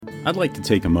I'd like to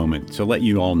take a moment to let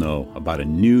you all know about a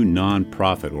new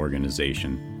non-profit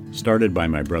organization started by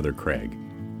my brother Craig.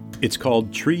 It's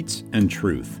called Treats and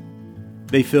Truth.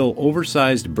 They fill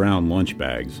oversized brown lunch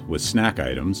bags with snack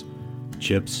items,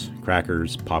 chips,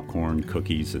 crackers, popcorn,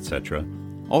 cookies, etc.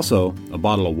 Also, a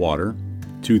bottle of water,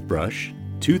 toothbrush,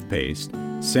 toothpaste,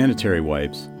 sanitary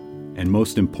wipes, and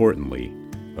most importantly,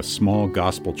 a small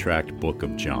gospel tract book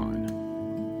of John.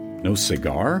 No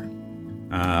cigar?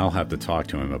 I'll have to talk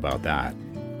to him about that.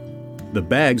 The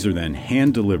bags are then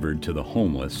hand-delivered to the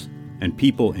homeless and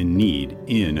people in need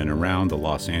in and around the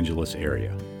Los Angeles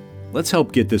area. Let's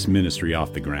help get this ministry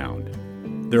off the ground.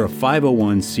 They're a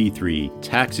 501c3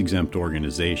 tax-exempt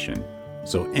organization,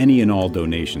 so any and all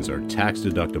donations are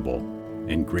tax-deductible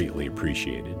and greatly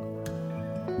appreciated.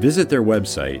 Visit their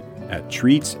website at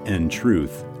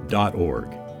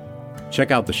treatsandtruth.org.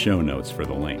 Check out the show notes for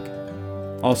the link.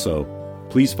 Also,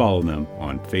 please follow them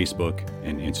on Facebook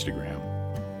and Instagram.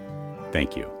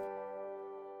 Thank you.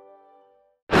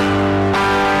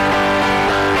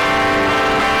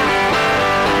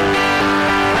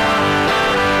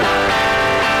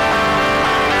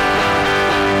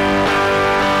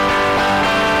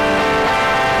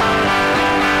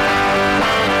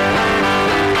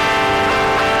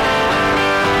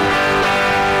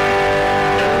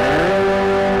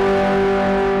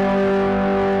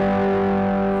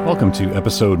 Welcome to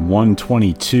episode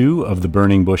 122 of the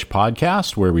Burning Bush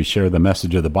Podcast, where we share the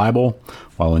message of the Bible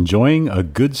while enjoying a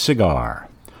good cigar.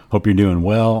 Hope you're doing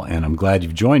well, and I'm glad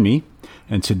you've joined me.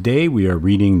 And today we are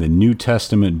reading the New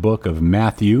Testament book of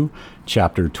Matthew,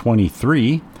 chapter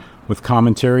 23, with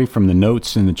commentary from the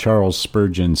notes in the Charles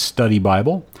Spurgeon Study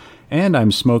Bible. And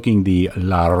I'm smoking the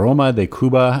Aroma de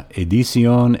Cuba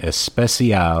Edicion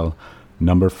Especial,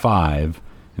 number 5,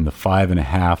 in the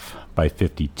 5.5 by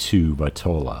 52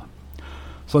 Vitola.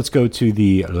 So let's go to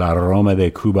the Aroma de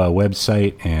Cuba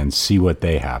website and see what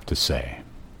they have to say.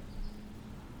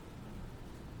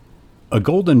 A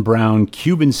golden brown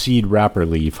Cuban seed wrapper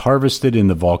leaf harvested in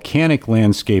the volcanic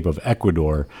landscape of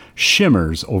Ecuador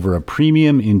shimmers over a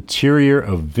premium interior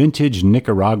of vintage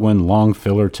Nicaraguan long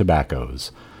filler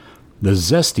tobaccos. The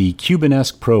zesty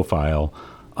Cubanesque profile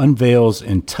unveils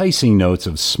enticing notes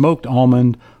of smoked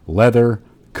almond, leather,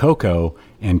 cocoa,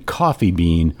 and coffee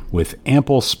bean with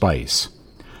ample spice.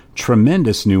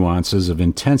 Tremendous nuances of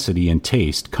intensity and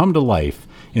taste come to life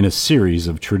in a series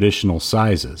of traditional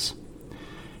sizes.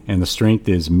 And the strength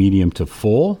is medium to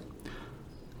full.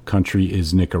 Country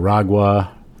is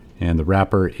Nicaragua, and the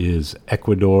wrapper is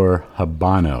Ecuador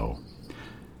Habano.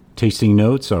 Tasting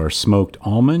notes are smoked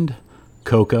almond,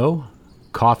 cocoa,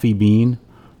 coffee bean,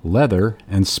 leather,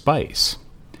 and spice.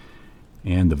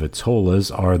 And the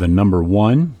Vitolas are the number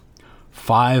 1,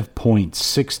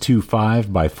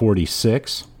 5.625 by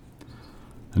 46.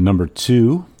 The number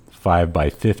 2, 5 by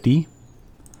 50.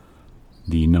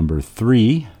 The number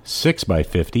 3, 6 by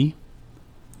 50.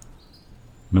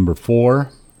 Number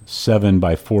 4, 7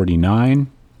 by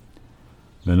 49.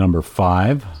 The number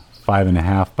 5,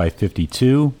 5.5 by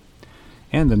 52.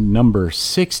 And the number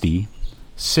 60,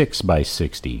 6 by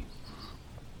 60.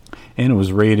 And it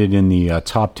was rated in the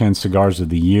top 10 cigars of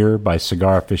the year by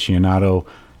Cigar Aficionado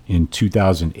in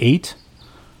 2008.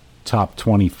 Top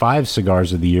 25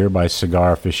 cigars of the year by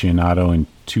Cigar Aficionado in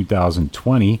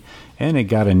 2020, and it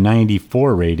got a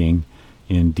 94 rating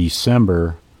in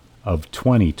December of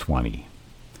 2020.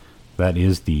 That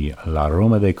is the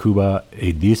Aroma de Cuba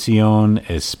Edicion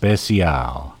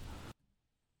Especial.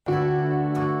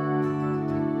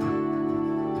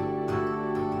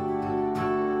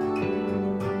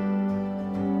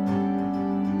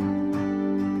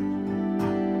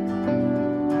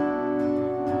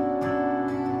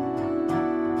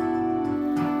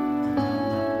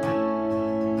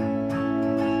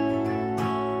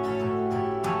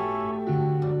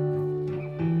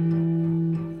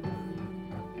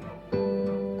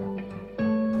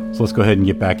 So let's go ahead and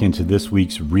get back into this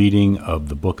week's reading of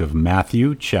the book of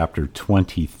Matthew, chapter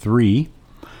 23.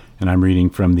 And I'm reading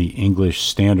from the English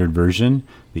Standard Version,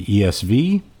 the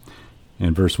ESV.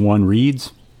 And verse 1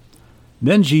 reads,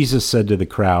 "Then Jesus said to the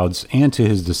crowds and to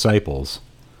his disciples,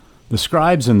 'The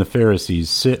scribes and the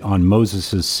Pharisees sit on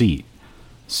Moses' seat.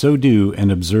 So do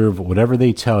and observe whatever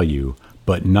they tell you,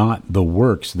 but not the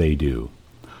works they do.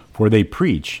 For they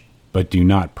preach, but do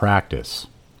not practice.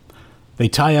 They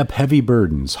tie up heavy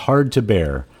burdens, hard to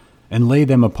bear, and lay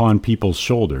them upon people's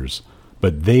shoulders,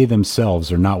 but they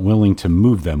themselves are not willing to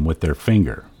move them with their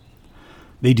finger.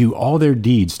 They do all their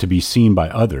deeds to be seen by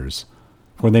others,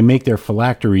 for they make their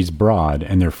phylacteries broad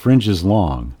and their fringes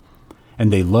long,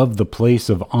 and they love the place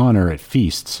of honor at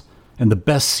feasts and the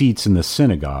best seats in the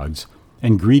synagogues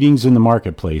and greetings in the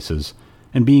marketplaces,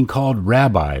 and being called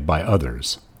Rabbi by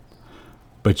others.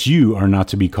 But you are not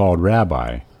to be called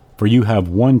Rabbi, for you have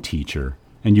one teacher,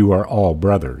 and you are all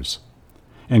brothers.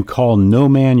 And call no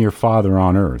man your father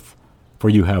on earth, for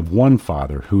you have one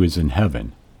Father who is in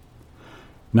heaven.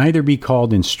 Neither be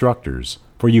called instructors,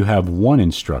 for you have one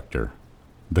instructor,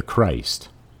 the Christ.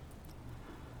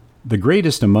 The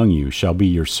greatest among you shall be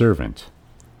your servant.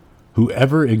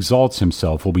 Whoever exalts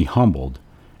himself will be humbled,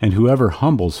 and whoever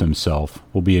humbles himself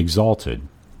will be exalted.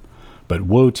 But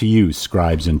woe to you,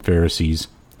 scribes and Pharisees,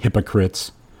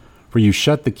 hypocrites, for you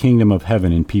shut the kingdom of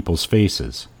heaven in people's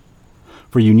faces.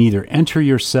 For you neither enter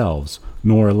yourselves,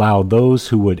 nor allow those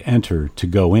who would enter to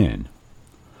go in.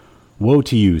 Woe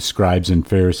to you, scribes and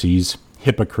Pharisees,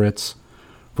 hypocrites,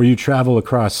 for you travel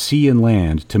across sea and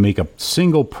land to make a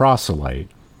single proselyte,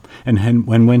 and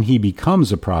when he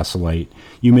becomes a proselyte,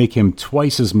 you make him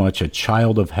twice as much a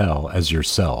child of hell as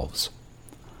yourselves.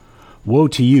 Woe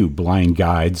to you, blind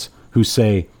guides, who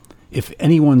say, if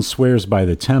anyone swears by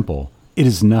the temple, it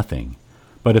is nothing,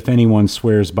 but if anyone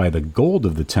swears by the gold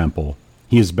of the temple,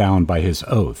 he is bound by his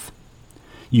oath.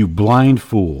 You blind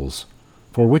fools,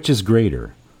 for which is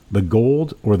greater, the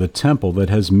gold or the temple that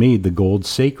has made the gold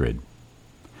sacred?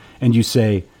 And you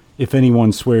say, if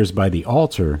anyone swears by the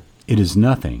altar, it is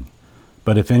nothing,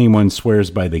 but if anyone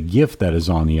swears by the gift that is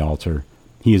on the altar,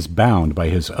 he is bound by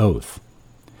his oath.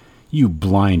 You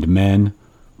blind men,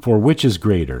 for which is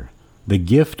greater, the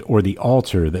gift or the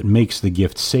altar that makes the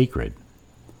gift sacred?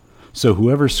 So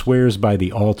whoever swears by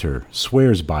the altar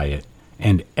swears by it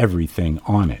and everything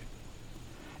on it.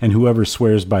 And whoever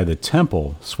swears by the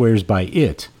temple swears by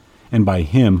it and by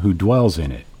him who dwells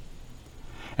in it.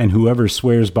 And whoever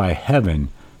swears by heaven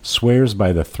swears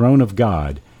by the throne of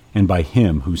God and by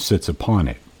him who sits upon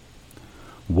it.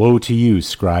 Woe to you,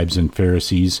 scribes and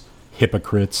Pharisees,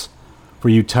 hypocrites, for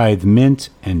you tithe mint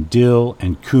and dill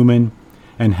and cumin,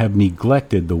 and have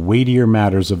neglected the weightier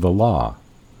matters of the law,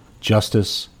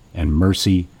 justice and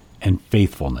mercy and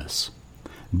faithfulness.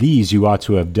 These you ought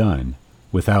to have done,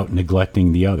 without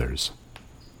neglecting the others.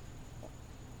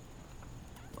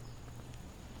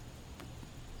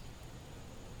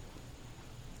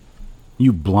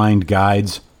 You blind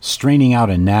guides, straining out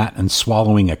a gnat and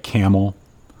swallowing a camel.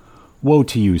 Woe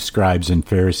to you, scribes and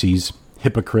Pharisees,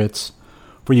 hypocrites,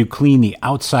 for you clean the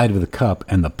outside of the cup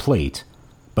and the plate,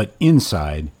 but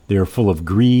inside they are full of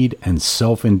greed and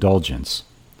self-indulgence.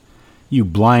 You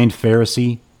blind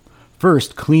Pharisee,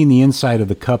 first clean the inside of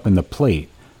the cup and the plate,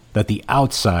 that the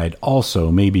outside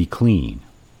also may be clean.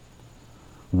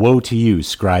 Woe to you,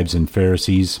 scribes and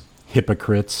Pharisees,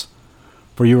 hypocrites,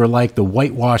 for you are like the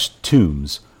whitewashed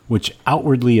tombs, which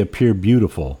outwardly appear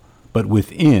beautiful, but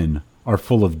within are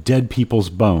full of dead people's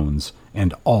bones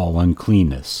and all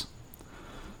uncleanness.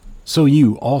 So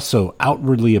you also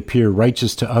outwardly appear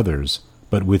righteous to others,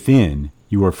 but within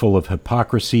you are full of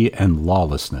hypocrisy and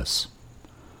lawlessness.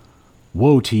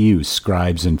 Woe to you,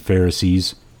 scribes and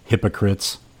Pharisees,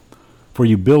 hypocrites, for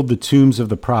you build the tombs of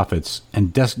the prophets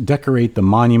and decorate the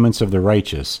monuments of the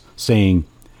righteous, saying,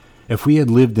 if we had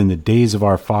lived in the days of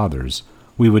our fathers,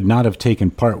 we would not have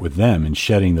taken part with them in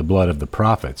shedding the blood of the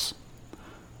prophets.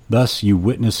 Thus you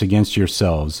witness against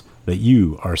yourselves that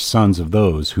you are sons of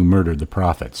those who murdered the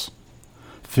prophets.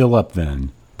 Fill up,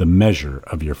 then, the measure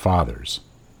of your fathers.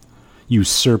 You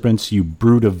serpents, you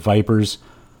brood of vipers,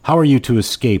 how are you to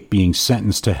escape being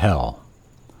sentenced to hell?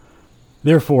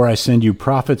 Therefore I send you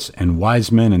prophets and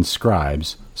wise men and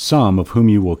scribes, some of whom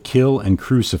you will kill and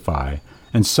crucify,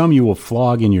 and some you will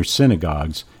flog in your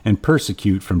synagogues and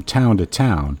persecute from town to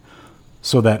town,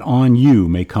 so that on you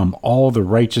may come all the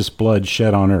righteous blood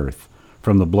shed on earth,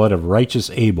 from the blood of righteous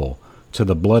Abel to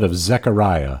the blood of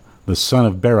Zechariah, the son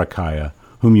of Berechiah,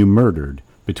 whom you murdered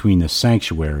between the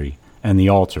sanctuary and the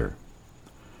altar.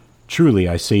 Truly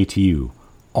I say to you,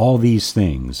 all these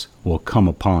things will come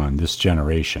upon this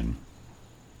generation.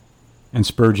 And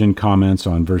Spurgeon comments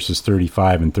on verses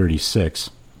 35 and 36,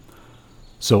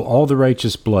 so all the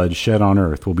righteous blood shed on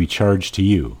earth will be charged to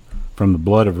you, from the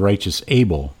blood of righteous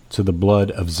Abel to the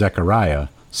blood of Zechariah,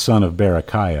 son of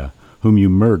Berechiah, whom you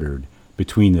murdered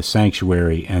between the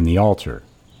sanctuary and the altar.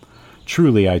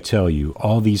 Truly I tell you,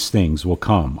 all these things will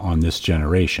come on this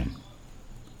generation.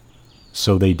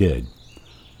 So they did.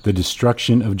 The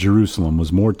destruction of Jerusalem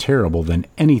was more terrible than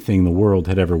anything the world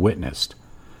had ever witnessed.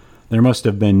 There must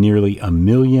have been nearly 1.25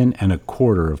 million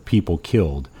of people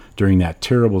killed during that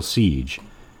terrible siege,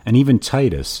 and even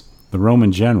Titus, the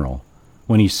Roman general,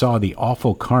 when he saw the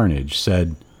awful carnage,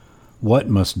 said, what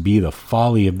must be the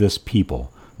folly of this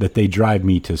people, that they drive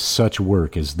me to such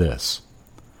work as this?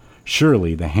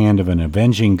 Surely the hand of an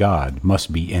avenging God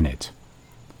must be in it.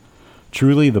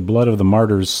 Truly, the blood of the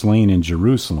martyrs slain in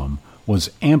Jerusalem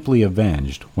was amply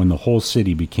avenged when the whole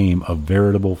city became a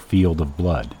veritable field of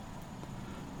blood.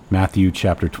 Matthew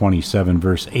chapter 27,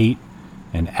 verse 8,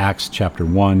 and Acts chapter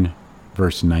 1,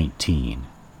 verse 19.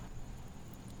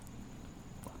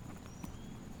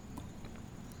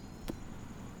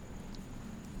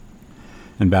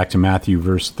 And back to Matthew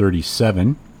verse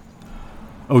 37.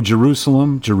 O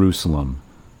Jerusalem, Jerusalem,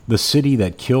 the city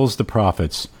that kills the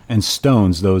prophets and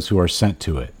stones those who are sent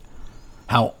to it.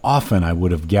 How often I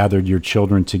would have gathered your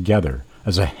children together,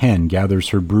 as a hen gathers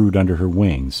her brood under her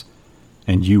wings,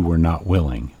 and you were not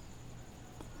willing.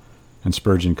 And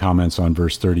Spurgeon comments on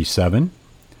verse 37.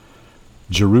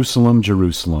 Jerusalem,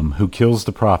 Jerusalem, who kills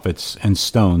the prophets and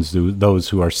stones those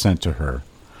who are sent to her.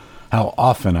 How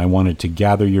often I wanted to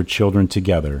gather your children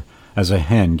together, as a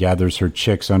hen gathers her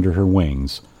chicks under her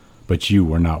wings, but you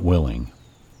were not willing.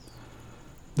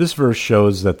 This verse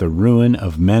shows that the ruin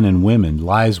of men and women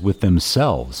lies with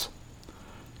themselves.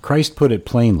 Christ put it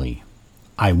plainly,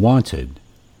 I wanted,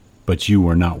 but you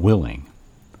were not willing.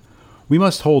 We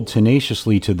must hold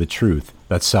tenaciously to the truth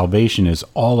that salvation is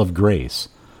all of grace,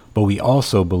 but we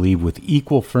also believe with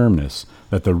equal firmness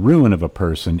that the ruin of a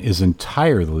person is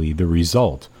entirely the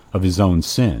result of his own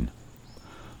sin.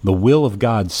 The will of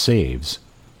God saves,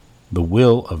 the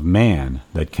will of man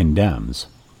that condemns.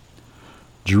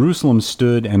 Jerusalem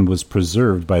stood and was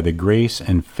preserved by the grace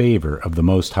and favor of the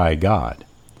Most High God.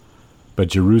 But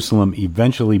Jerusalem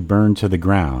eventually burned to the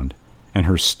ground, and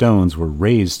her stones were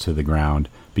razed to the ground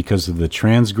because of the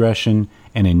transgression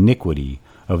and iniquity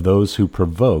of those who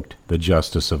provoked the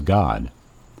justice of God.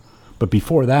 But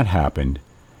before that happened,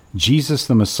 Jesus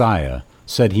the Messiah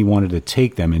said he wanted to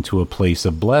take them into a place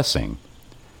of blessing.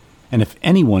 And if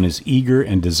anyone is eager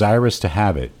and desirous to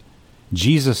have it,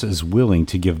 Jesus is willing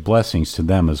to give blessings to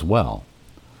them as well,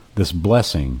 this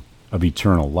blessing of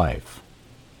eternal life.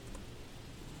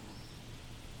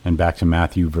 And back to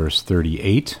Matthew verse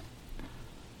 38.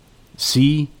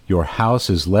 See, your house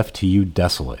is left to you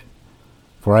desolate.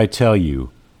 For I tell you,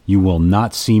 you will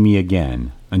not see me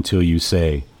again until you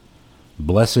say,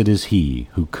 Blessed is he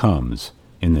who comes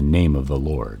in the name of the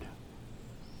Lord.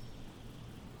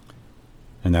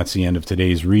 And that's the end of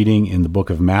today's reading in the book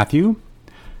of Matthew.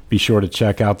 Be sure to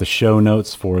check out the show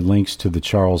notes for links to the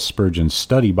Charles Spurgeon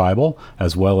Study Bible,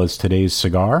 as well as today's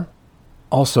cigar.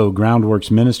 Also,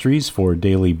 Groundworks Ministries for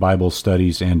daily Bible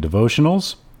studies and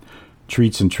devotionals.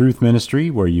 Treats and Truth Ministry,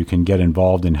 where you can get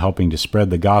involved in helping to spread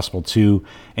the gospel to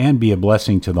and be a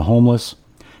blessing to the homeless.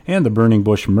 And the Burning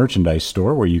Bush Merchandise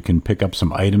Store, where you can pick up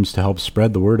some items to help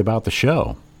spread the word about the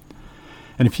show.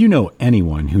 And if you know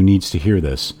anyone who needs to hear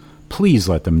this, please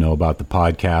let them know about the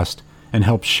podcast and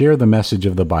help share the message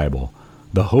of the Bible,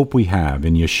 the hope we have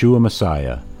in Yeshua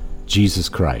Messiah, Jesus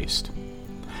Christ.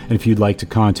 And if you'd like to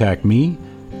contact me,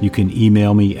 you can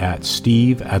email me at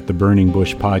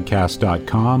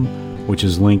steve@theburningbushpodcast.com, which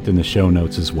is linked in the show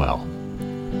notes as well.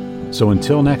 So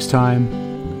until next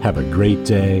time, have a great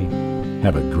day,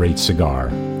 have a great cigar,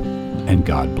 and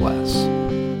God bless.